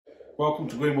Welcome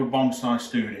to Greenwood Bonsai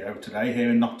Studio today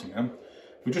here in Nottingham.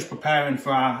 We're just preparing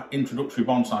for our introductory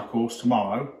bonsai course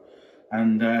tomorrow,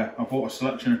 and I've brought a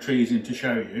selection of trees in to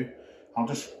show you. I'll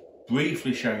just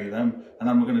briefly show you them, and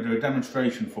then we're going to do a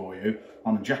demonstration for you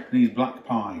on a Japanese black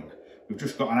pine. We've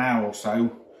just got an hour or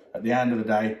so at the end of the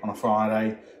day on a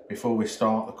Friday before we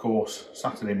start the course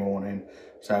Saturday morning,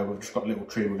 so we've just got a little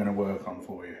tree we're going to work on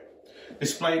for you.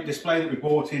 Display that we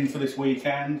brought in for this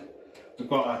weekend, we've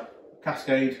got a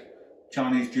Cascade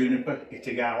Chinese juniper,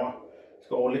 Itagawa. It's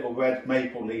got all little red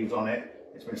maple leaves on it.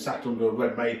 It's been sat under a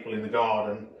red maple in the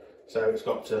garden, so it's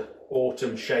got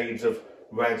autumn shades of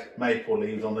red maple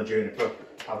leaves on the juniper.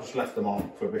 I've just left them on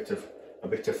for a bit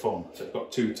of fun. So it's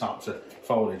got two types of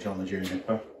foliage on the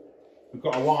juniper. We've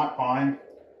got a white pine,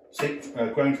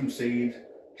 grown from seed,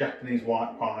 Japanese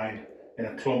white pine in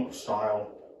a clump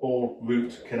style, all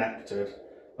root connected.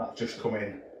 That's just come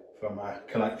in from a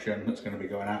collection that's going to be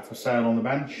going out for sale on the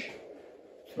bench.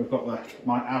 We've got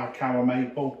my Arakawa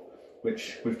maple,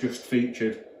 which we've just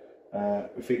featured.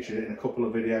 We featured it in a couple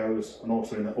of videos and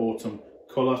also in the autumn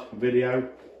colour video.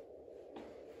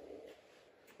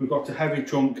 We've got a heavy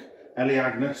trunk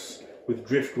Eleagnus with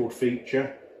driftwood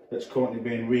feature that's currently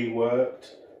being reworked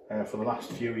for the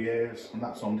last few years, and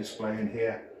that's on display in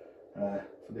here for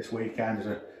this weekend.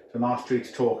 It's a nice tree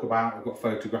to talk about. We've got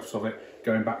photographs of it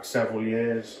going back several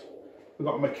years. We've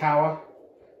got Makawa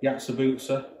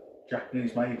Yatsubutsu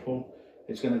Japanese maple.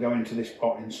 It's going to go into this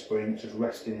pot in spring. It's just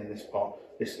resting in this pot.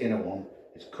 This inner one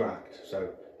is cracked, so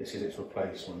this is its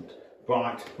replacement.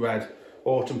 Bright red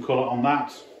autumn colour on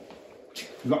that.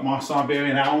 We've got my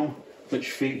Siberian elm,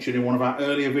 which featured in one of our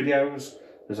earlier videos.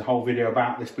 There's a whole video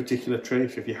about this particular tree,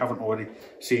 so if you haven't already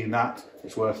seen that,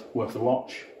 it's worth a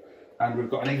watch. And we've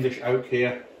got an English oak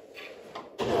here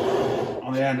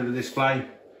on the end of the display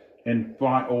in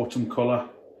bright autumn colour,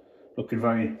 looking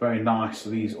very nice,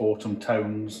 these autumn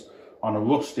tones on a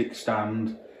rustic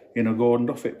stand in a Gordon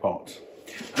Duffet pot.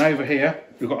 And over here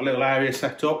we've got a little area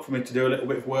set up for me to do a little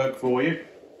bit of work for you.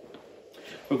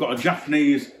 We've got a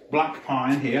Japanese black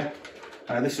pine here.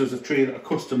 This was a tree that a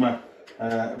customer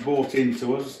brought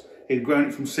into us. He'd grown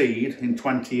it from seed in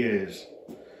 20 years.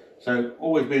 So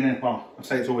always been in, well, I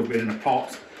say it's always been in a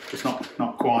pot. It's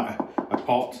not quite a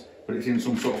pot, but it's in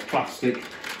some sort of plastic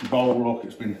bowl. Look,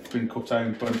 it's been cut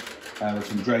open. There's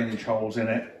some drainage holes in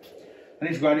it. And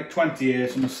he's grown it 20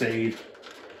 years from a seed.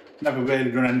 Never really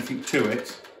done anything to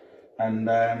it, and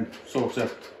sort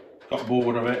of got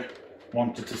bored of it,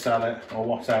 wanted to sell it or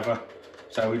whatever.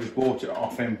 So we just bought it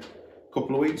off him a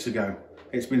couple of weeks ago.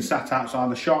 It's been sat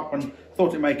outside the shop and thought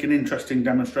it'd make an interesting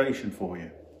demonstration for you.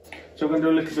 So we're going to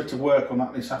do a little bit of work on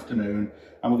that this afternoon,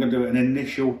 and we're going to do an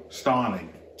initial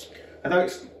styling. Although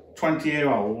it's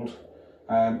 20-year-old,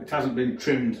 it hasn't been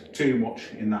trimmed too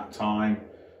much in that time.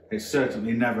 It's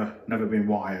certainly never been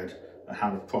wired and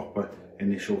had a proper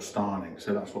initial styling.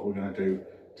 So that's what we're going to do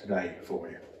today for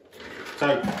you.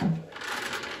 So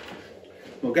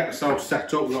we'll get ourselves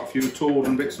set up. We've got a few tools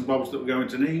and bits and bobs that we're going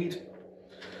to need.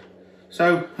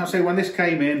 So I say, when this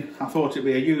came in, I thought it'd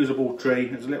be a usable tree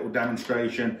as a little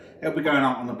demonstration. It'll be going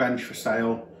out on the bench for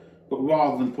sale, but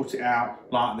rather than put it out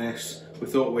like this, we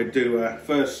thought we'd do a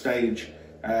first stage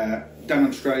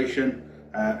demonstration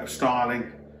of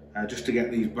styling, just to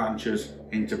get these branches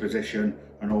into position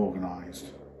and organised.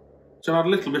 So I had a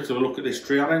little bit of a look at this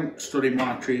tree. I don't study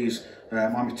my trees,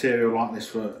 my material like this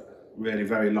for really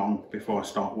very long before I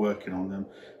start working on them.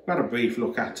 I've had a brief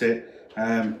look at it.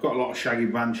 Got a lot of shaggy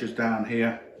branches down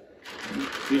here,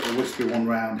 a little wispy one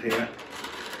round here,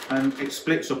 and it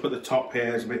splits up at the top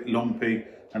here. It's a bit lumpy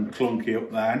and clunky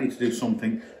up there. I need to do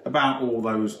something about all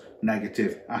those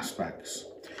negative aspects.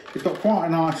 It's got quite a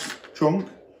nice trunk,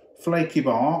 flaky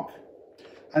bark,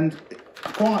 and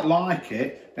I quite like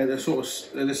it at the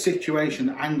situation,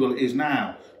 the angle it is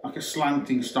now, like a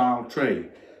slanting style tree.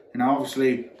 You know,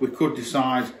 obviously we could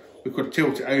decide we could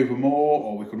tilt it over more,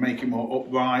 or we could make it more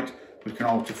upright. We can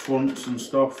alter fronts and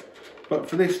stuff, but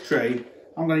for this tree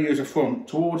I'm going to use a front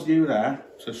towards you there,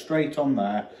 so straight on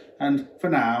there, and for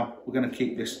now we're going to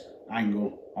keep this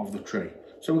angle of the tree.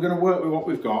 So we're going to work with what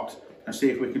we've got and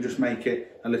see if we can just make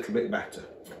it a little bit better.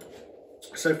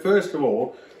 So first of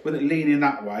all, with it leaning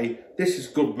that way, this is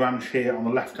good branch here on the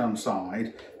left hand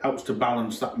side, helps to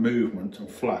balance that movement and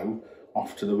flow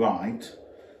off to the right.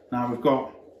 Now we've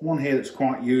got one here that's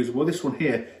quite usable. This one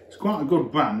here is quite a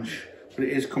good branch, but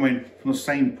it is coming from the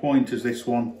same point as this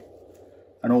one,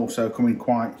 and also coming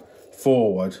quite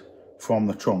forward from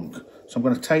the trunk. So I'm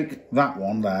going to take that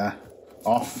one there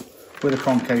off with a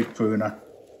concave pruner,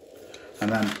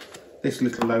 and then this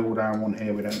little low down one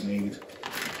here we don't need,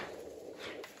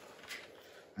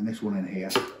 and this one in here,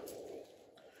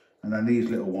 and And then these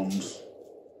little ones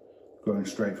growing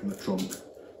straight from the trunk,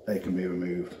 they can be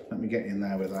removed. Let me get in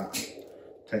there with that,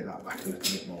 take that back a little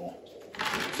bit more.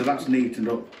 So that's neatened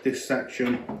up this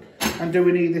section. And do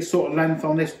we need this sort of length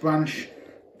on this branch?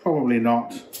 Probably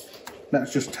not.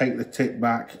 Let's just take the tip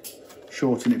back,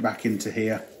 shorten it back into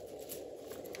here.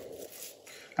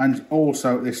 And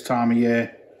also at this time of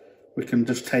year, we can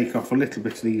just take off a little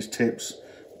bit of these tips,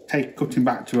 cutting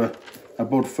back to a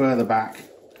bud further back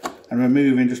and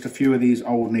removing just a few of these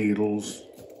old needles,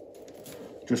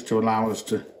 just to allow us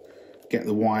to get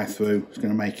the wire through. It's going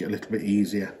to make it a little bit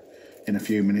easier in a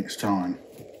few minutes time.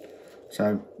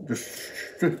 So just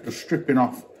stripping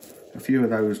off a few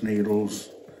of those needles,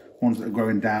 ones that are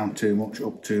growing down too much,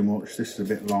 up too much. This is a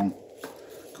bit long.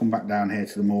 Come back down here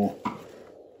to the more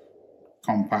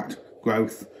compact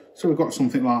growth. So we've got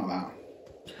something like that.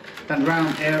 Then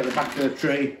round here at the back of the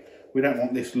tree, we don't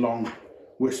want this long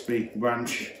wispy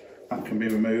branch. That can be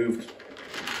removed.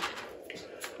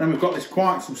 Then we've got this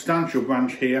quite substantial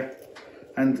branch here,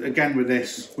 and again with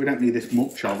this, we don't need this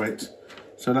much of it.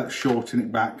 So let's shorten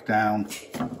it back down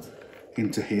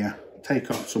into here.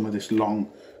 Take off some of this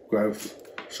long growth,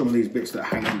 some of these bits that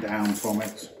are hanging down from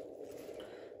it,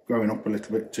 growing up a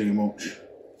little bit too much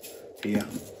here.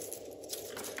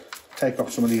 Take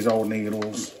off some of these old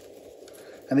needles,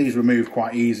 and these remove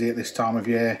quite easy at this time of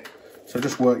year. So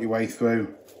just work your way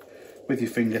through with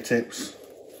your fingertips,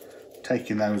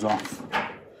 taking those off.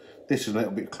 This is a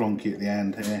little bit clunky at the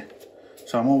end here,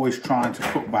 so I'm always trying to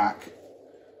cut back.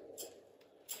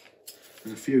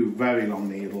 There's a few very long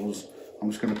needles. I'm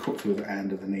just going to cut through the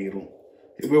end of the needle.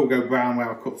 It will go brown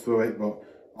where I cut through it, but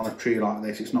on a tree like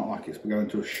this, it's not like it's going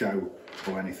to a show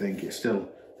or anything. It's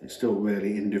still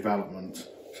really in development,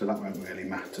 so that won't really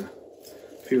matter.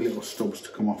 A few little stubs to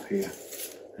come off here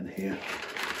and here.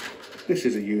 This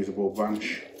is a usable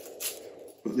branch,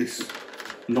 but this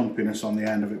lumpiness on the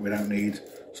end of it we don't need.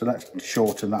 So let's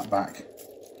shorten that back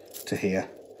to here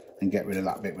and get rid of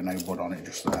that bit with no bud on it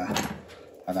just there.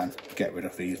 And then get rid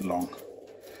of these long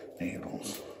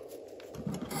needles.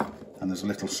 And there's a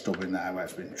little stub in there where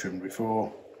it's been trimmed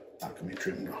before. That can be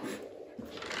trimmed off.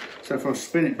 So if I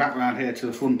spin it back around here to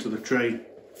the front of the tree,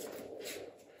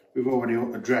 we've already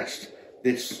addressed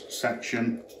this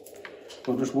section.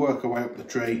 We'll just work our way up the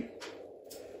tree,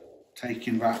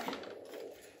 taking back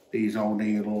these old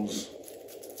needles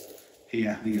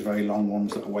here, these very long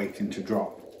ones that are waiting to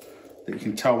drop. That you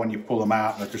can tell when you pull them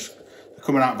out, they're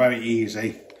coming out very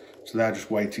easy, so they're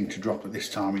just waiting to drop at this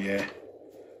time of year.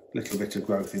 Little bit of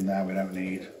growth in there we don't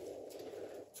need.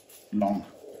 Long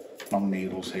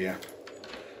needles here.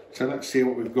 So let's see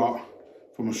what we've got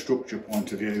from a structure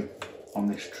point of view on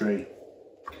this tree.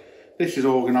 This is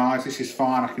organised, this is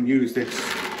fine. I can use this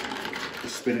to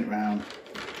spin it round.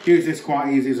 Use this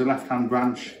quite easy as a left-hand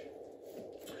branch.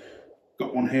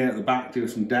 Got one here at the back to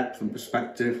give some depth and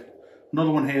perspective.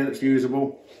 Another one here that's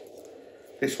usable.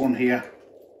 This one here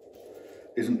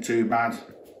isn't too bad.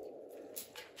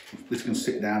 This can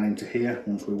sit down into here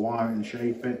once we wire it and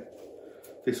shape it.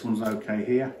 This one's okay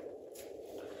here.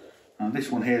 And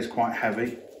this one here is quite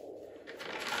heavy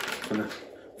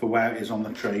for where it is on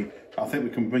the tree. But I think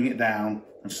we can bring it down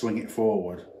and swing it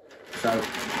forward. So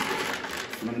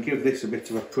I'm going to give this a bit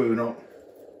of a prune up.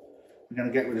 We're going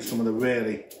to get rid of some of the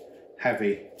really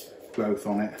heavy growth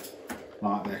on it,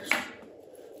 like this,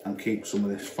 and keep some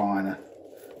of this finer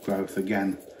growth,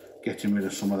 again getting rid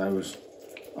of some of those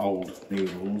old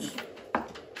needles.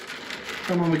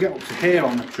 Then when we get up to here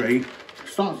on the tree, it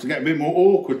starts to get a bit more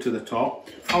awkward to the top.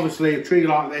 Obviously a tree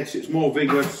like this, it's more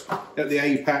vigorous at the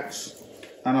apex,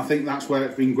 and I think that's where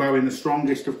it's been growing the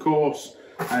strongest, of course,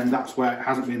 and that's where it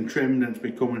hasn't been trimmed and it's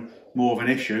becoming more of an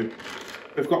issue.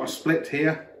 We've got a split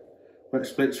here where it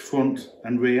splits front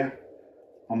and rear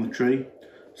on the tree,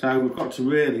 so we've got to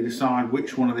really decide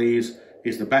which one of these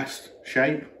is the best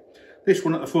shape. This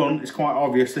one at the front is quite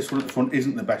obvious. This one at the front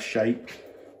isn't the best shape.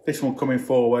 This one coming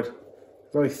forward,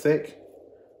 very thick,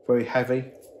 very heavy,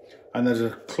 and there's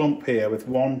a clump here with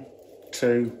 1,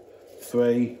 2,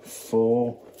 3,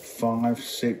 4, 5,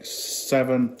 6,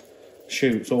 7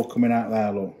 shoots all coming out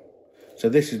there, look. So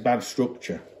this is bad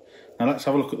structure. Now let's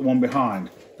have a look at the one behind.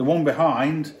 The one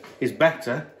behind is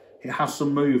better. It has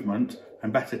some movement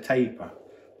and better taper,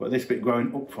 but this bit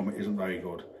growing up from it isn't very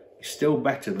good. It's still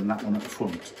better than that one at the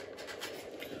front.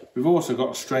 We've also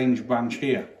got a strange branch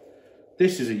here.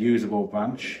 This is a usable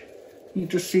branch. You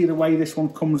just see the way this one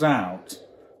comes out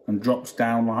and drops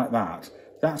down like that.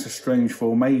 That's a strange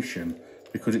formation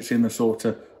because it's in the sort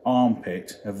of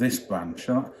armpit of this branch.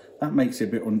 So that makes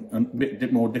it a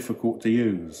bit more difficult to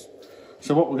use.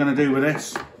 So what we're going to do with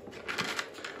this,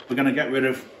 we're going to get rid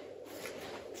of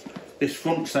this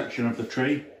front section of the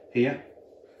tree here,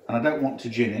 and I don't want to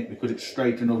gin it because it's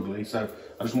straight and ugly, so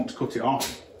I just want to cut it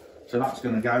off. So that's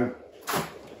going to go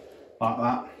like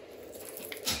that.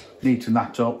 Neaten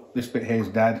that up. This bit here is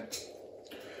dead,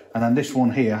 and then this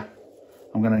one here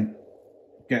I'm going to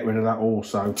get rid of that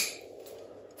also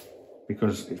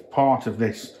because it's part of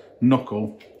this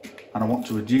knuckle, and I want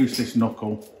to reduce this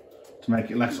knuckle to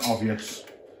make it less obvious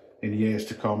in years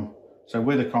to come. So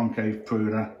with a concave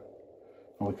pruner,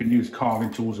 or we can use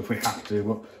carving tools if we have to,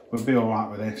 but we'll be all right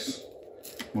with this.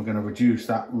 We're going to reduce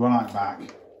that right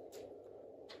back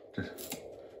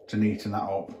to neaten that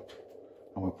up,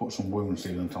 and we'll put some wound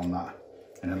sealant on that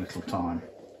in a little time.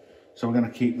 So we're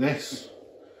going to keep this.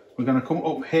 We're going to come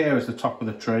up here as the top of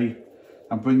the tree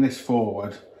and bring this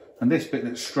forward, and this bit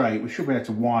that's straight, we should be able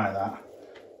to wire that.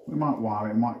 We might wire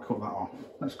it, might cut that off.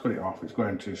 Let's cut it off, it's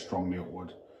going too strongly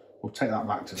upward. We'll take that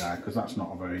back to there because that's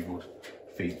not a very good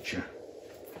feature.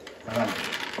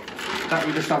 That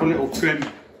we just have a little trim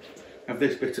of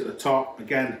this bit at the top.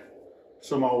 Again,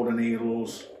 some older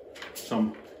needles,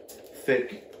 some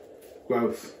thick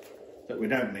growth that we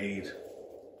don't need,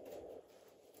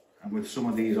 and with some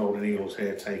of these older needles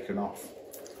here taken off,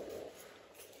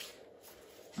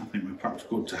 I think we're perhaps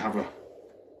good to have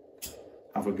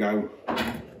a go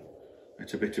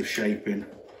at a bit of shaping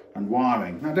and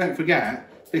wiring. Now don't forget,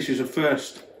 this is a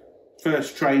first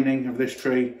training of this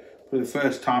tree. For the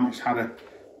first time it's had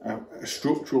a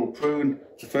structural prune,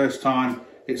 the first time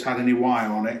it's had any wire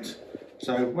on it.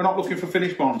 So we're not looking for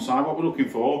finished bonsai. What we're looking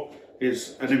for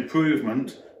is an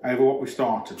improvement over what we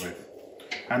started with.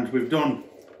 And we've done,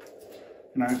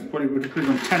 you know, we've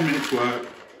done 10 minutes work.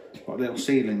 Got a little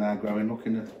seedling there growing,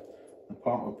 looking at the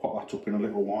part. We'll pot that up in a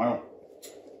little while.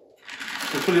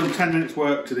 We've probably done 10 minutes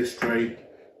work to this tree,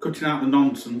 cutting out the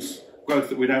nonsense, growth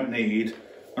that we don't need,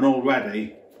 and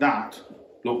already that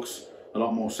looks a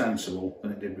lot more sensible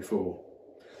than it did before.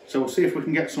 So we'll see if we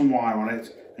can get some wire on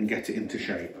it and get it into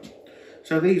shape.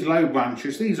 So these low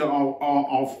branches, these are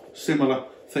of similar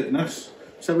thickness,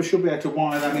 so we should be able to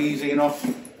wire them easy enough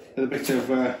with a bit of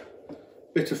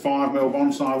 5mm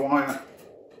bonsai wire.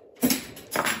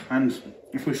 And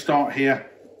if we start here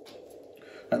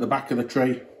at the back of the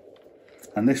tree,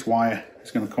 and this wire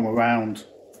is going to come around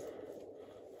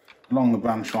along the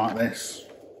branch like this,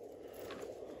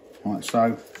 like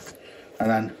so, and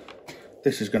then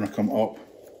this is going to come up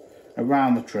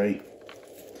around the tree,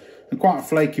 and quite a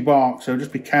flaky bark, so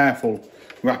just be careful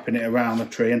wrapping it around the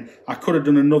tree. And I could have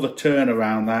done another turn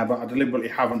around there, but I deliberately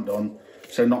haven't done,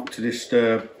 so not to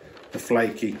disturb the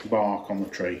flaky bark on the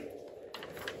tree.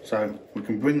 So we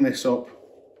can bring this up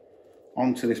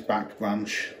onto this back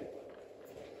branch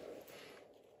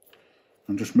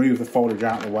and just move the foliage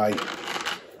out of the way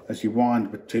as you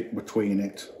wind between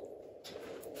it.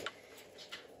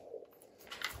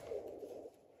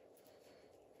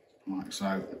 Like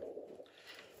so.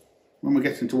 When we're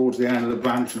getting towards the end of the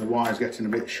branch and the wire's getting a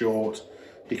bit short,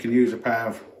 you can use a pair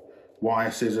of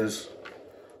wire scissors,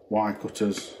 wire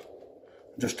cutters,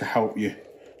 just to help you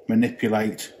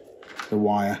manipulate the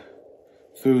wire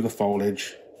through the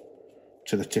foliage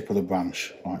to the tip of the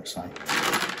branch, like so.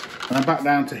 And then back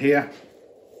down to here.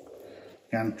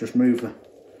 Again, just move the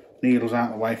needles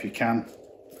out of the way if you can,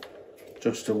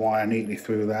 just to wire neatly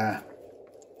through there.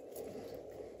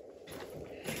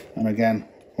 And again,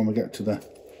 when we get to the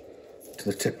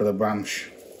tip of the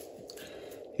branch,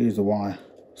 use the wire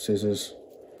scissors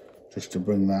just to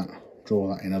bring that,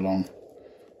 draw that in along,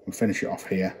 and finish it off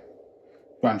here.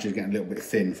 Branch is getting a little bit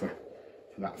thin for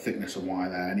that thickness of wire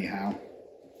there anyhow.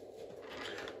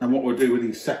 And what we'll do with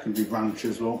these secondary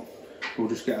branches, look, we'll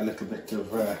just get a little bit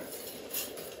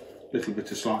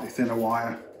of slightly thinner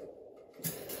wire.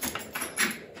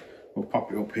 We'll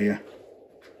pop it up here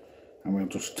and we'll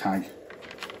just tag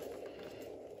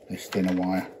this thinner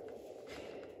wire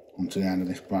onto the end of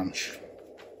this branch.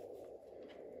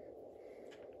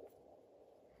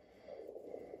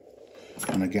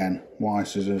 And again, wire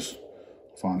scissors,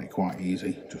 I find it quite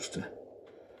easy just to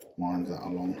wind that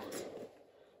along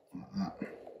like that.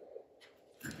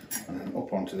 And then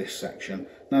up onto this section.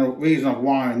 Now the reason I'm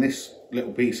wiring this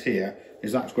little piece here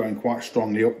is that's going quite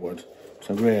strongly upward,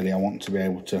 so really I want to be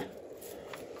able to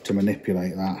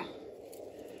manipulate that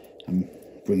and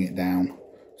bring it down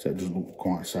so it doesn't look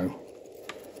quite so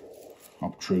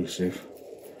obtrusive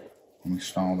when we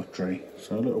style the tree.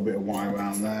 So a little bit of wire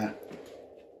around there,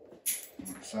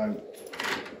 like so,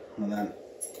 and then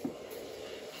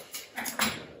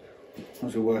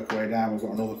as we work our way down, we've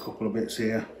got another couple of bits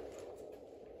here.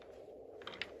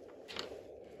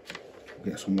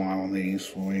 Get some wire on these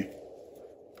for you.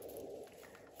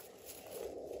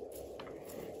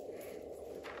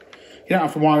 You don't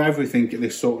have to wire everything at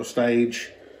this sort of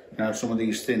stage. You know, some of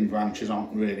these thin branches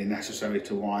aren't really necessary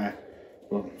to wire,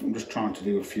 but I'm just trying to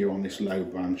do a few on this low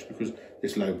branch because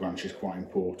this low branch is quite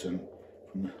important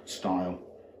from the style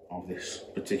of this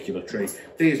particular tree.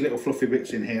 These little fluffy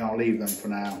bits in here, I'll leave them for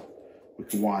now. We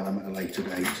can wire them at a later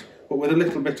date. But with a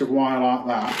little bit of wire like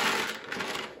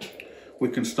that, we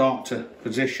can start to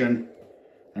position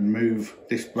and move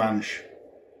this branch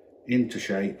into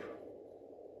shape.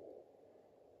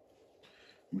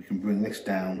 We can bring this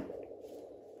down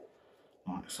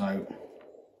like so,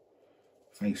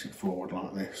 face it forward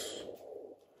like this,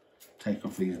 take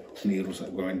off these needles that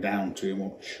are going down too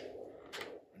much,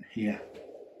 and here,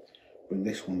 bring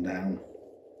this one down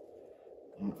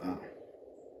like that.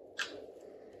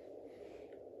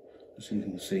 So you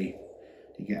can see,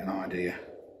 you get an idea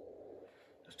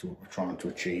as to what we're trying to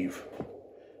achieve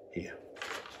here.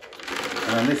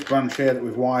 And then this branch here that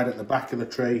we've wired at the back of the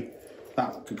tree,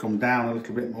 that could come down a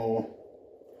little bit more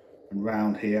and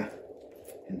round here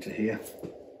into here.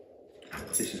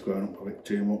 This is growing up a bit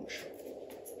too much.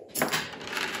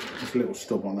 This little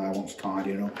stub on there wants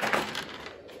tidying up.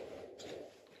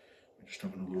 Just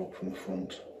have another look from the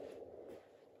front.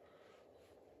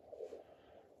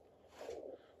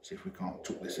 See if we can't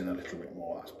tuck this in a little bit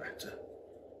more, that's better.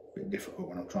 A bit difficult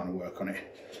when I'm trying to work on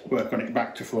it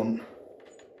back to front.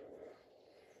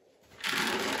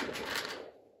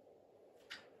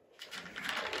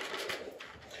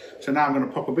 So now I'm going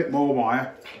to pop a bit more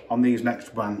wire on these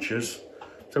next branches.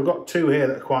 So I've got two here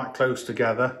that are quite close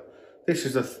together. This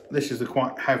is the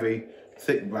quite heavy,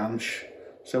 thick branch.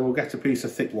 So we'll get a piece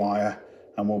of thick wire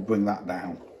and we'll bring that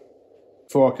down.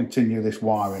 Before I continue this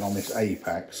wiring on this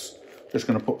apex, just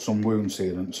going to put some wound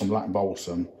sealant, some black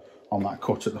balsam on that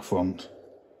cut at the front,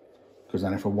 because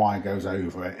then if a wire goes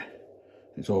over it,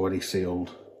 it's already sealed.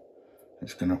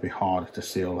 It's going to be harder to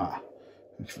seal that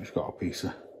if it's got a piece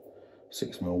of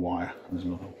 6mm wire. There's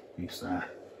another piece there,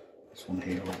 this one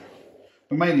here.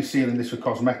 We're mainly sealing this for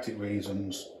cosmetic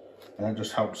reasons, and it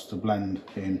just helps to blend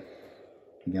in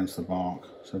against the bark.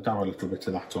 So dab a little bit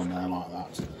of that on there like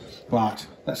that. Right,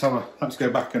 let's go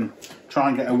back and try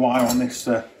and get a wire on this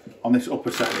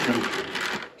upper section.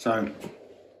 So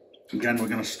again, we're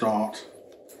going to start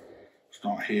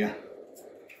here,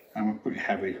 and we're pretty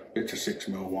heavy, bit of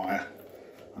 6mm wire,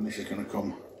 and this is going to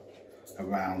come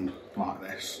around like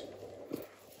this,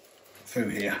 through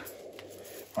here,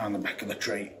 around the back of the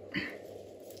tree,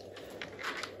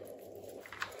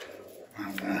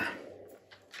 around there,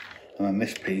 and then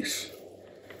this piece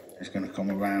is going to come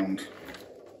around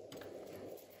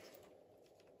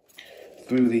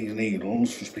through these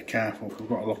needles. Just be careful, we've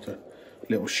got a lot of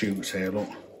little shoots here, look,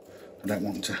 I don't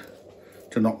want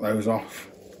to knock those off,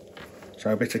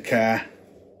 so a bit of care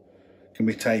can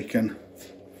be taken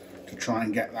to try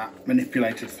and get that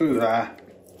manipulated through there,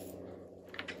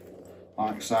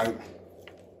 like so,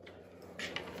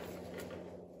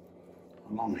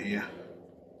 along here.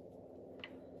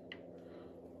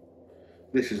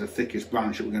 This is the thickest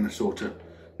branch that we're going to sort of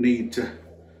need to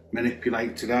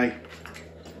manipulate today,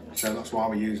 so that's why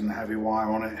we're using the heavy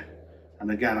wire on it. And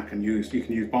again, you can use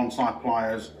bonsai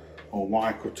pliers or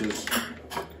wire cutters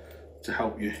to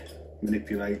help you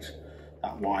manipulate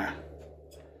that wire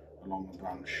along the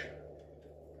branch,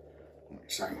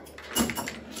 like so.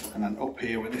 And then up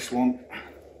here with this one,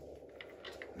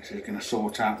 this is going to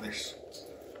sort out this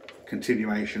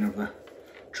continuation of the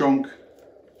trunk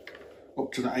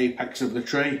up to the apex of the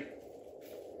tree.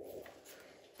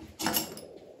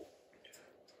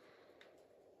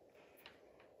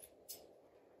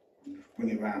 Bring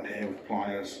it round here with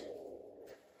pliers,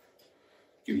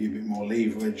 give you a bit more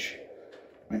leverage,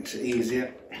 makes it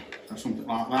easier, so something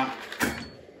like that.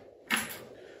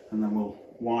 And then we'll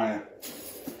wire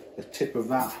the tip of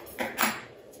that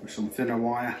with some thinner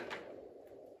wire,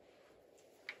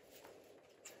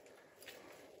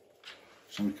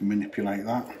 so we can manipulate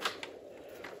that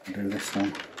and do this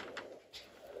one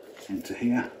into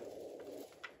here.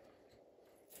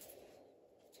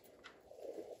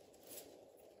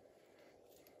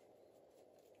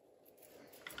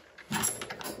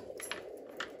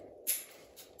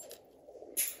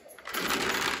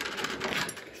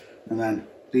 And then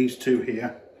these two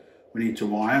here we need to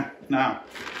wire. Now,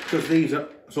 because these are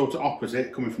sort of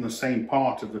opposite, coming from the same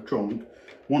part of the trunk,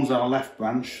 one's our left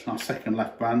branch, our second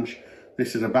left branch,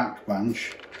 this is a back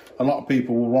branch. A lot of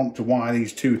people will want to wire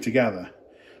these two together,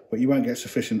 but you won't get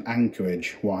sufficient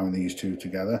anchorage wiring these two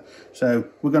together. So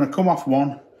we're going to come off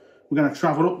one, we're going to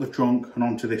travel up the trunk and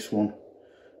onto this one,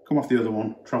 come off the other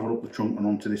one, travel up the trunk and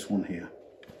onto this one here.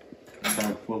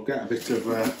 So we'll get a bit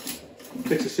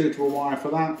of suitable wire for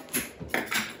that.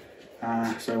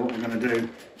 So what we're going to do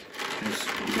is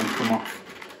we're going to come off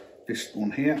this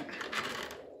one here.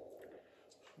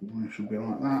 It should be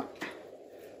like that,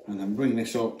 and then bring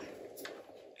this up.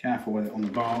 Careful with it on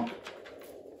the bark,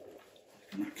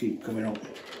 and I keep coming up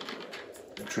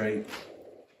the tree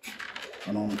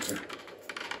and on to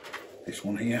this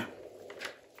one here,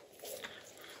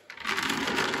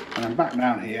 and then back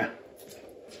down here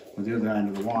with the other end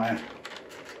of the wire,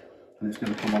 and it's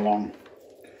going to come along.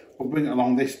 We'll bring it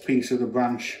along this piece of the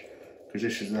branch because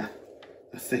this is the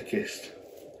thickest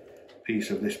piece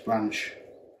of this branch,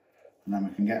 and then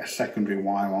we can get a secondary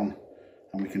wire on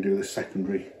and we can do the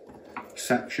secondary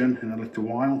section in a little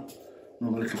while.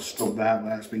 Another little stub there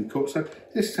where it's been cut. So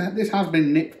this has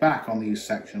been nipped back on these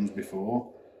sections before,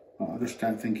 but I just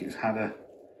don't think it's had a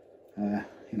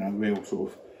you know, a real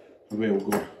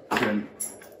good trim.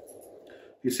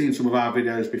 You've seen some of our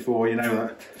videos before, you know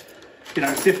that, you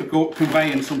know, it's difficult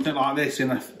conveying something like this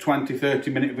in a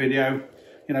 20-30 minute video.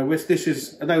 You know, this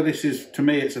is, although this is, to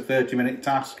me, it's a 30-minute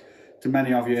task, to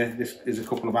many of you this is a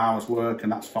couple of hours work,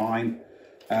 and that's fine.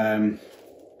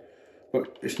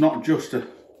 But it's not just a,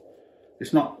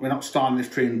 we're not starting this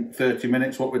tree in 30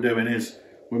 minutes. What we're doing is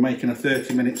we're making a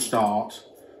 30-minute start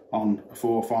on a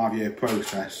 4 or 5 year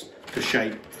process to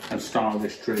shape and style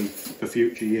this tree for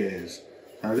future years.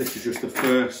 Now this is just the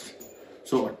first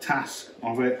sort of task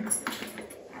of it,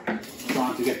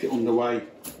 trying to get it underway.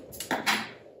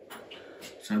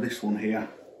 So this one here,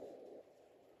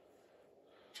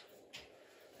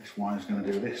 this wire's going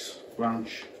to do this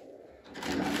branch,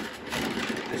 and then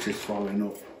this is following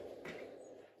up.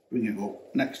 Bring it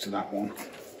up next to that one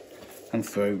and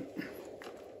through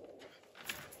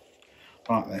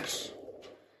like this,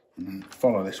 and then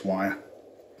follow this wire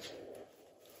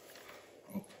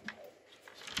up,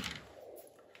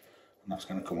 and that's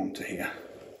going to come onto here.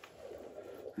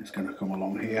 It's going to come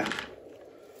along here,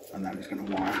 and then it's going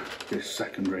to wire this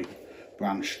secondary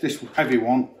branch. This heavy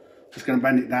one, just going to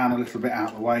bend it down a little bit out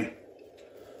of the way,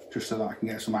 just so that I can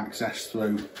get some access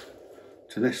through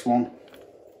to this one.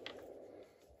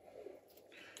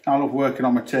 I love working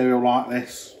on material like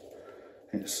this.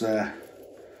 It's the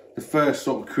first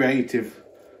sort of creative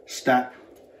step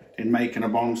in making a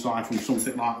bonsai from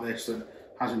something like this that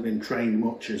hasn't been trained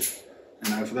much. As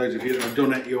you know, for those of you that have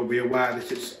done it, you'll be aware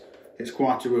that it's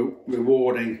quite a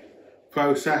rewarding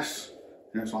process.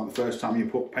 You know, it's like the first time you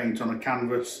put paint on a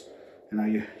canvas. You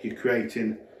know, you're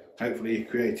creating, hopefully you're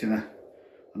creating a,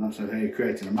 I'm not saying you're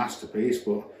creating a masterpiece,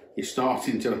 but you're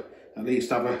starting to at least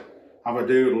have a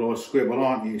doodle or a scribble,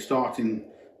 aren't you? You're starting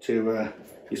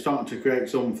to create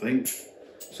something.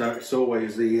 So it's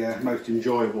always the most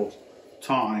enjoyable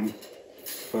time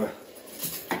for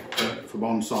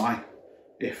bonsai,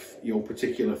 if your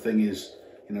particular thing is,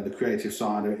 you know, the creative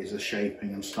side of it is the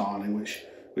shaping and styling, which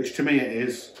to me it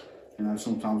is. You know,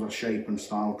 sometimes I shape and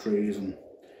style trees, and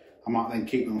I might then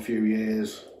keep them a few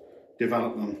years,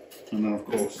 develop them, and then of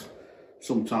course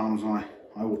sometimes I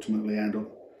ultimately end up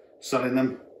selling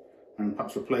them and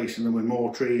perhaps replacing them with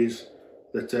more trees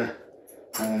that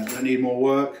need more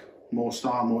work, more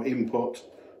style, more input,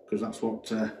 because that's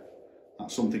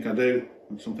something I do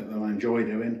and something that I enjoy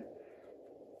doing.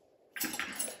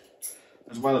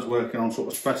 As well as working on sort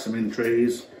of specimen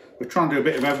trees, we're trying to do a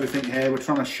bit of everything here. We're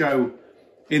trying to show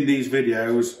in these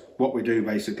videos what we do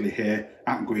basically here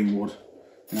at Greenwood.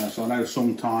 You know, so I know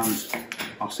sometimes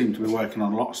I seem to be working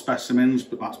on a lot of specimens,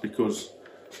 but that's because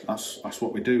that's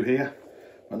what we do here.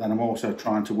 But then I'm also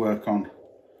trying to work on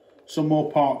some more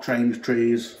part trained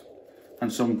trees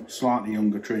and some slightly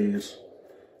younger trees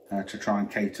to try and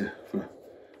cater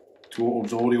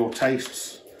towards all your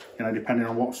tastes, you know, depending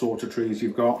on what sort of trees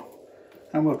you've got.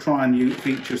 And we'll try and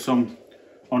feature some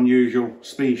unusual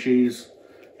species.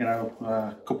 You know,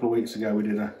 a couple of weeks ago we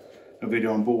did a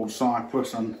video on bald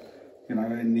cypress, and you know,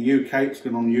 in the UK it's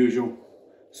an unusual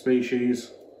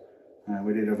species.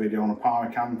 We did a video on a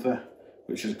pyracantha,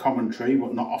 which is a common tree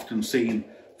but not often seen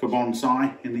for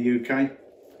bonsai in the UK.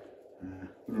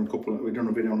 We've done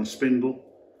a video on a spindle.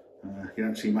 You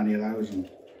don't see many of those, and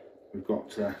we've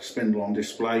got spindle on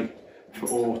display for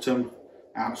autumn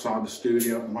outside the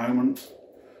studio at the moment.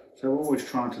 So we're always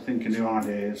trying to think of new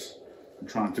ideas and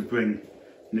trying to bring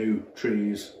new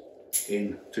trees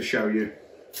in to show you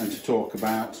and to talk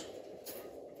about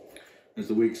as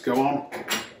the weeks go on.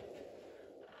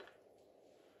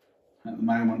 At the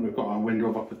moment we've got a window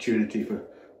of opportunity for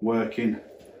working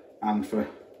and for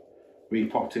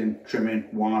repotting, trimming,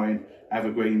 wiring,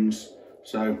 evergreens.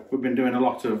 So we've been doing a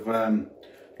lot of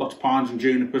pines and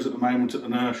junipers at the moment at the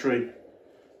nursery,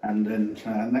 and in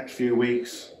the next few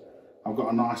weeks I've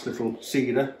got a nice little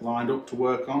cedar lined up to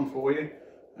work on for you.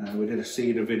 We did a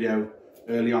cedar video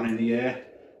early on in the year,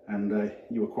 and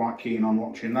you were quite keen on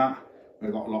watching that. We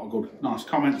got a lot of good, nice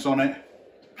comments on it.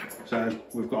 So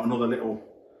we've got another little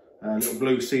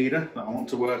blue cedar that I want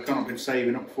to work on. I've been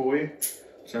saving up for you.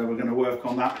 So we're going to work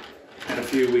on that in a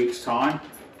few weeks' time.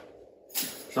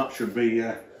 So that should be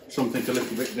something a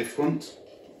little bit different.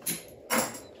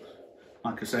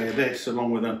 Like I say, this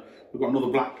along with we've got another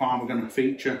black pine we're going to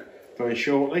feature very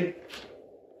shortly.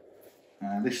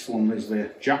 This one is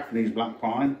the Japanese black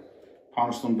pine,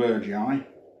 Pinus Thunbergii,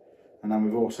 and then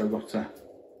we've also got a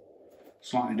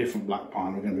slightly different black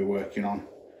pine we're going to be working on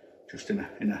just in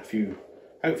a few,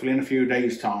 hopefully in a few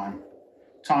days' time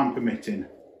permitting.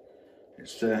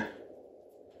 It's you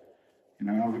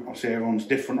know, obviously everyone's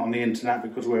different on the internet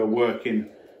because we're a working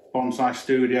bonsai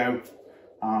studio.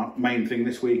 Our main thing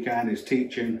this weekend is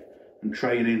teaching and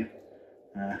training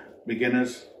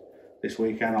beginners this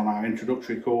weekend on our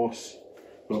introductory course.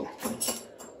 But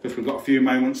because we've got a few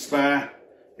moments spare,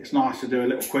 it's nice to do a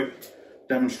little quick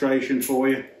demonstration for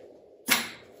you.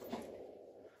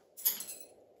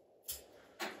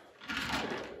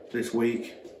 This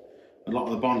week, a lot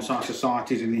of the bonsai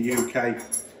societies in the UK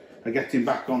are getting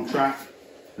back on track.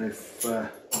 A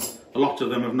lot of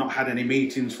them have not had any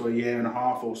meetings for a year and a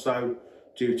half or so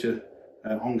due to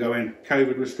ongoing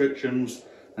COVID restrictions,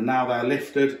 and now they're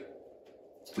lifted.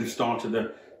 We've started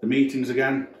the meetings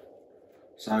again.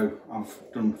 So I've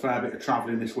done a fair bit of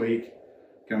travelling this week,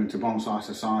 going to bonsai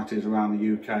societies around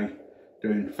the UK,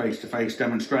 doing face-to-face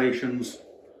demonstrations,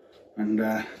 and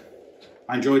I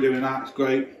enjoy doing that. It's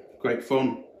great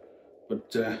fun, but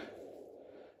you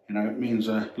know, it means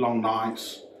long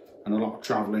nights and a lot of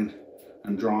travelling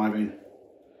and driving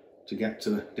to get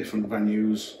to the different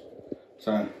venues.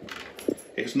 So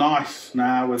it's nice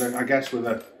now with I guess with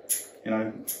a you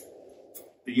know,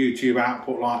 a YouTube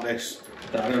output like this,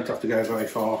 that I don't have to go very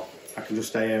far. I can just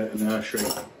stay here at the nursery,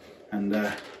 and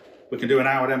we can do an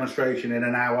hour demonstration in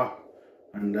an hour,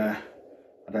 and I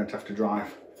don't have to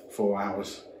drive 4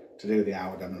 hours to do the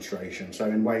hour demonstration. So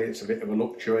in a way it's a bit of a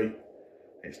luxury.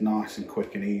 It's nice and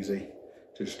quick and easy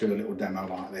to just do a little demo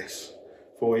like this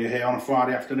for you here on a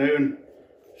Friday afternoon.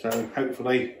 So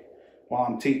hopefully while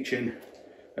I'm teaching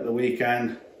at the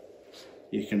weekend,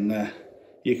 you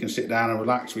can sit down and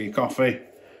relax with your coffee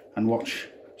and watch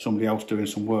somebody else doing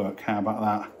some work. How about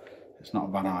that? It's not a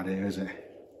bad idea, is it?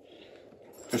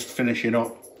 Just finishing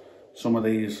up some of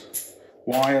these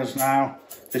wires now.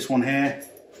 This one here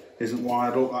isn't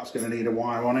wired up, that's going to need a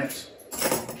wire on it.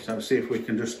 So see if we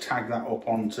can just tag that up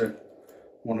onto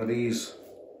one of these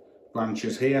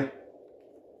branches here.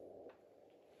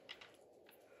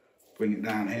 Bring it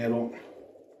down here, look.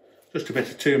 Just a bit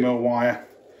of 2mm wire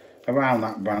around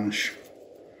that branch,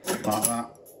 like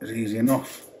that is easy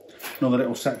enough. Another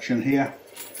little section here,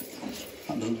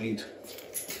 that doesn't need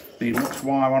much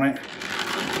wire on it,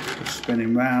 just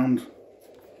spinning round,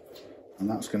 and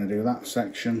that's going to do that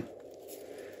section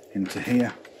into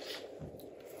here,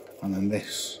 and then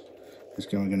this is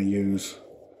going to use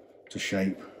to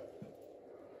shape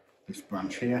this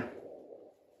branch here,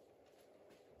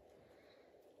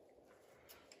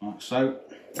 like so.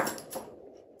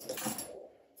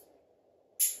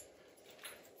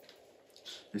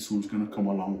 This one's going to come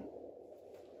along,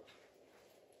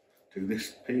 do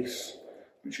this piece,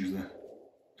 which is the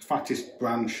fattest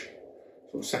branch,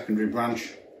 sort of secondary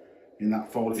branch in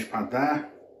that foliage pad there.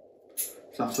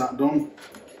 So that's that done.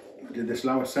 I did this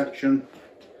lower section.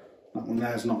 That one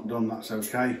there's not done, that's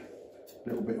okay. A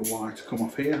little bit of wire to come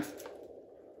off here.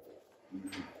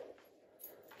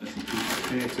 Little piece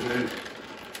here to do.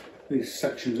 These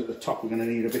sections at the top are going to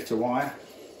need a bit of wire,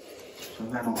 so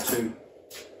they're not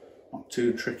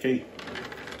too tricky.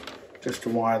 Just to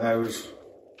wire those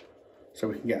so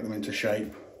we can get them into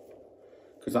shape,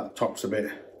 because that top's a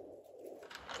bit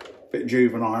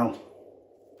juvenile.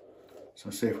 So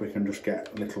see if we can just get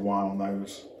a little wire on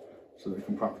those so that we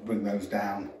can perhaps bring those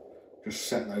down, just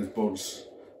set those buds,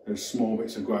 those small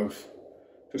bits of growth,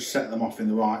 just set them off in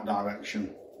the right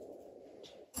direction.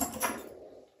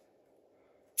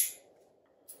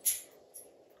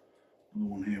 Another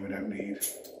one here we don't need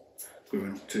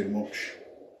gluing up too much.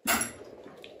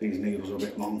 These needles are a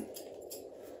bit long.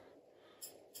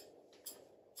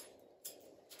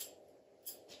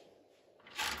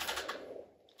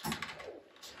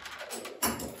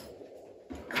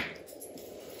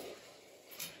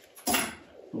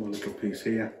 Another little piece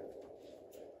here,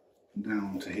 and down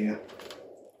onto here,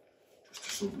 just to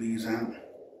sort these out.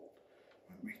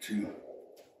 Won't be too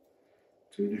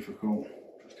difficult.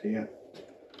 Just here,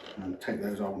 and take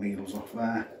those old needles off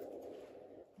there.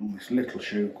 On this little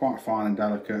shoe, quite fine and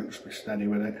delicate, just be steady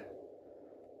with it.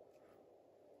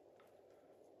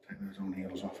 Take those old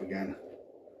needles off again.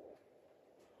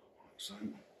 So,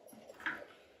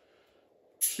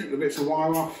 snip the bits of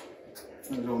wire off,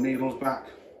 those all needles back.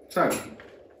 So,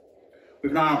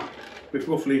 we've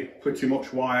roughly pretty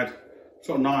much wired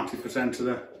sort of 90%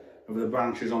 of the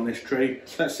branches on this tree.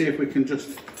 Let's see if we can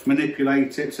just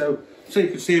manipulate it so you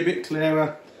can see a bit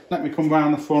clearer. Let me come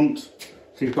round the front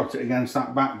so you've got it against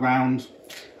that background,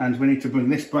 and we need to bring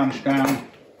this branch down.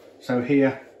 So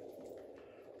here,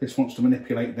 this wants to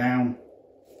manipulate down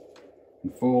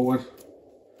and forward,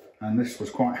 and this was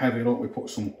quite heavy. Look, we put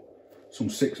some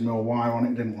 6mm wire on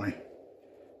it, didn't we?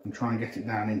 And try and get it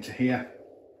down into here,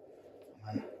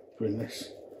 and then bring this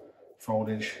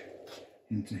foldage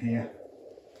into here.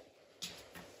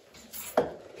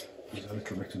 There's a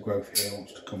little bit of growth here that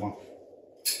wants to come off.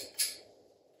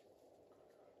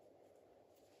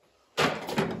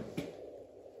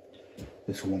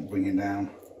 This one won't bring it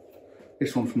down.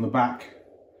 This one from the back,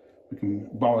 we can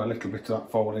borrow a little bit of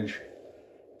that foliage,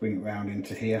 bring it round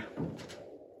into here, like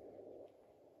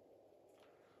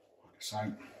so.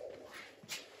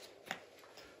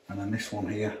 And then this one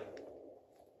here,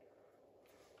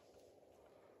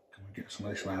 can we get some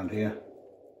of this round here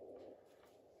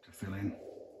to fill in.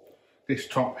 This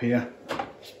top here,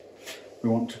 we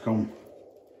want to come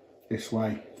this way,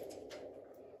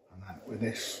 and then with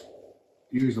this,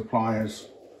 use the pliers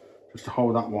just to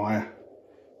hold that wire,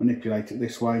 manipulate it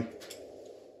this way,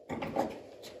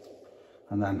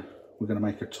 and then we're going to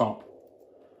make a top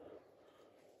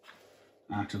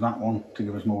out of that one to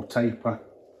give us more taper,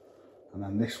 and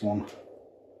then this one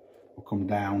will come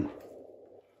down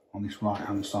on this right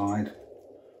hand side.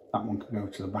 That one can go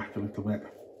to the back a little bit.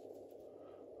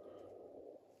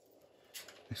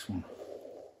 This one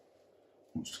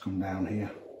wants to come down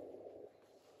here.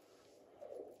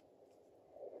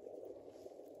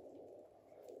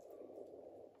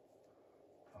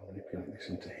 I'll manipulate this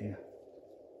into here.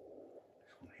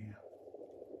 This one here.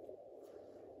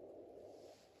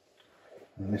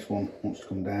 And this one wants to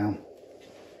come down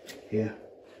here.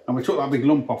 And we took that big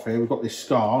lump off here. We've got this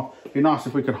scar. It'd be nice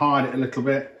if we could hide it a little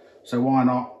bit. So why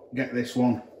not get this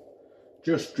one,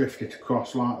 just drift it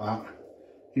across like that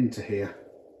into here.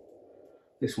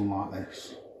 This one like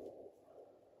this.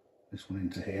 This one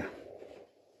into here.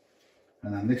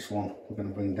 And then this one we're going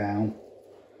to bring down.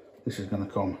 This is going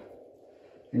to come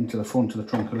into the front of the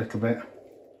trunk a little bit.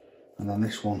 And then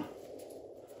this one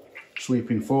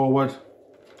sweeping forward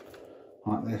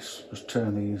like this. Just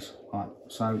turn these like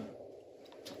so.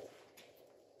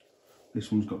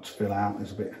 This one's got to fill out.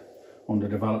 It's a bit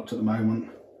underdeveloped at the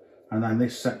moment. And then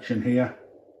this section here,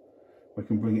 we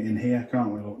can bring it in here,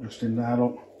 can't we? Look, just in there,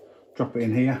 look. Drop it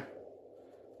in here,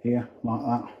 like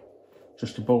that,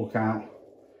 just to bulk out,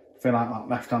 fill out that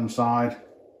left hand side.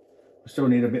 We still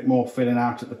need a bit more filling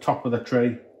out at the top of the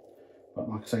tree, but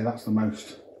like I say, that's the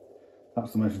most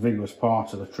vigorous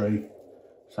part of the tree.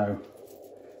 So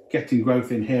getting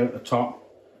growth in here at the top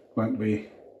won't be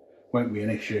an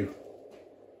issue.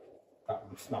 That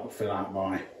will fill out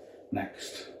by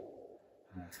next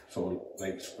sort of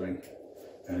late spring,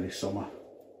 early summer.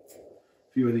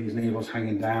 A few of these needles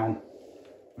hanging down,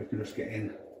 we can just get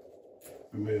in,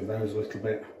 remove those a little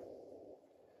bit.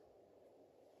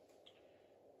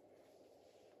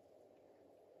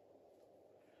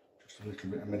 Just a little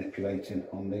bit of manipulating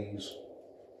on these.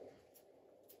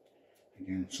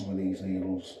 Again, some of these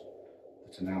needles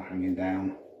that are now hanging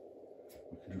down,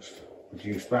 we can just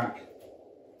reduce back.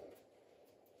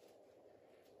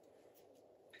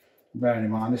 Bearing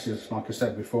in mind, this is, like I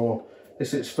said before, this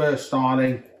is its first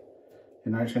styling.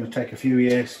 You know, it's going to take a few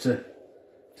years to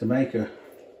make a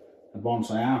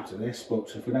bonsai out of this,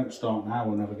 but if we don't start now,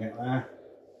 we'll never get there.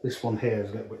 This one here is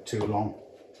a little bit too long.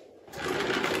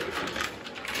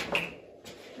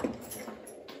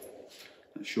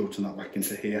 Let's shorten that back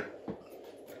into here.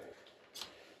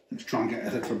 Let's try and get a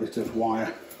little bit of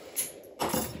wire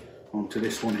onto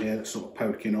this one here that's sort of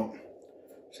poking up.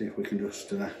 See if we can just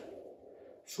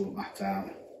sort that out.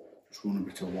 Just run a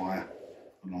bit of wire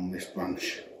along this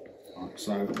branch. Like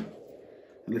so,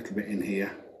 a little bit in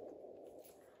here,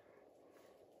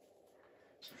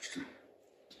 just to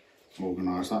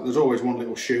organise that. There's always one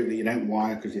little shoot that you don't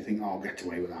wire because you think, oh, I'll get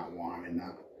away without wiring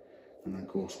that. And then of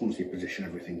course, once you position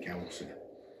everything else, it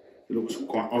looks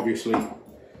quite obviously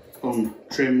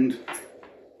untrimmed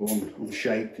or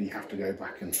unshaped, and you have to go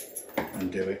back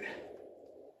and do it.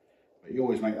 But you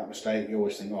always make that mistake. You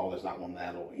always think, oh, there's that one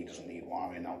there, look, he doesn't need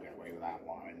wiring, I'll get away without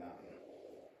wiring that.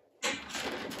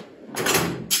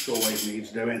 It always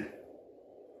needs doing.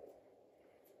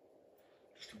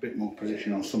 Just a bit more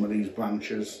position on some of these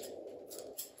branches.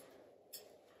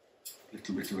 A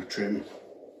little bit of a trim.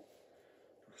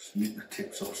 Just nip the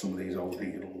tips off some of these old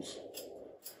needles.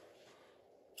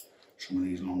 some of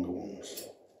these longer ones,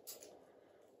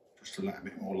 just to let a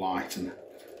bit more light and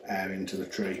air into the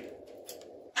tree,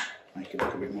 make it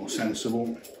look a bit more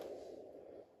sensible.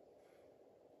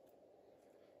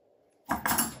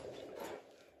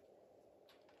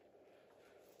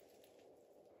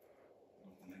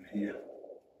 In here.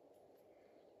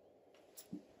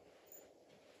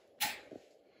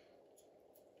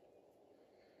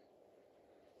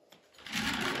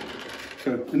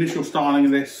 So initial styling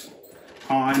of this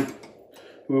pine,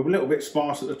 we were a little bit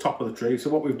sparse at the top of the tree, so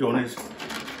what we've done is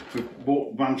we've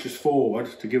brought branches forward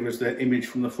to give us the image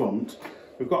from the front.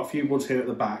 We've got a few buds here at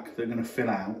the back that are going to fill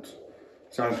out.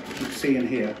 So you can see in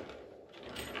here,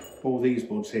 all these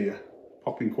buds here,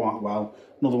 popping quite well.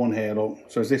 Another one here, look.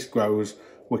 So as this grows,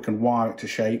 we can wire it to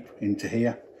shape into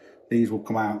here. These will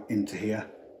come out into here.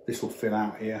 This will fill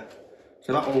out here.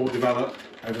 So that will all develop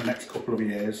over the next couple of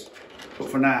years. But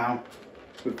for now,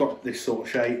 we've got this sort of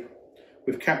shape.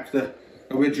 We've kept the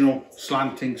original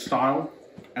slanting style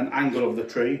and angle of the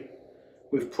tree.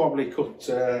 We've probably cut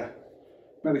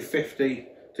maybe 50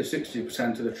 to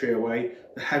 60% of the tree away.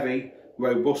 The heavy,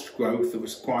 robust growth that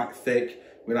was quite thick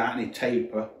without any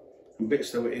taper, and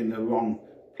bits that were in the wrong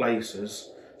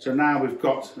places. So now we've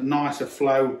got a nicer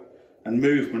flow and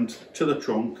movement to the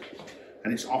trunk,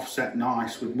 and it's offset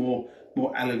nice with more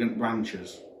elegant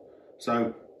branches.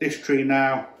 So this tree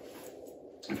now,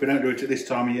 if we don't do it at this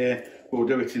time of year, we'll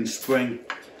do it in spring.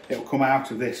 It'll come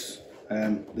out of this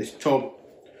this tub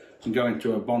and go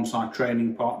into a bonsai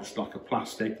training pot, just like a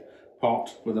plastic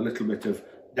pot with a little bit of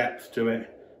depth to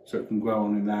it, so it can grow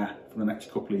on in there for the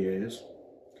next couple of years.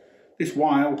 This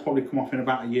wire will probably come off in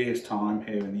about a year's time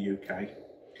here in the UK.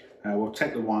 We'll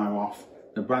take the wire off.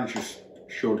 The branches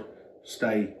should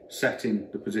stay set in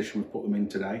the position we've put them in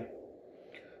today.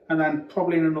 And then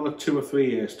probably in another 2 or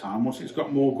 3 years' time, once it's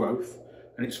got more growth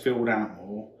and it's filled out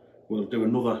more, we'll do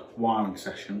another wiring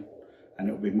session, and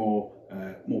it'll be more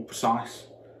precise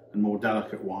and more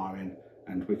delicate wiring,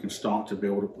 and we can start to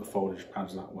build up the foliage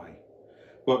pads that way.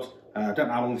 But I don't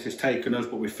know how long this has taken us,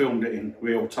 but we filmed it in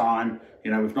real time.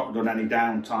 You know, we've not done any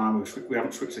downtime. We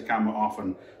haven't switched the camera off,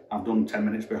 and I've done 10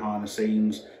 minutes behind the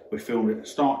scenes. We filmed it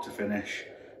start to finish.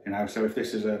 You know, so if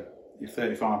this is a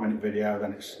 35-minute video,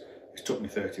 then it's took me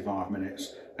 35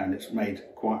 minutes, and it's made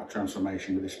quite a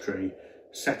transformation with this tree.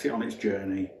 Set it on its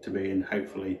journey to being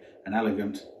hopefully an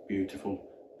elegant, beautiful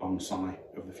bonsai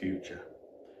of the future.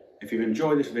 If you've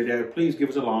enjoyed this video, please give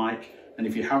us a like, and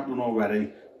if you haven't done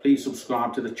already, please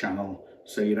subscribe to the channel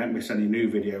so you don't miss any new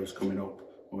videos coming up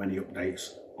or any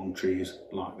updates on trees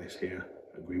like this here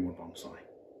at Greenwood Bonsai.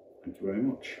 Thank you very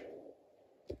much.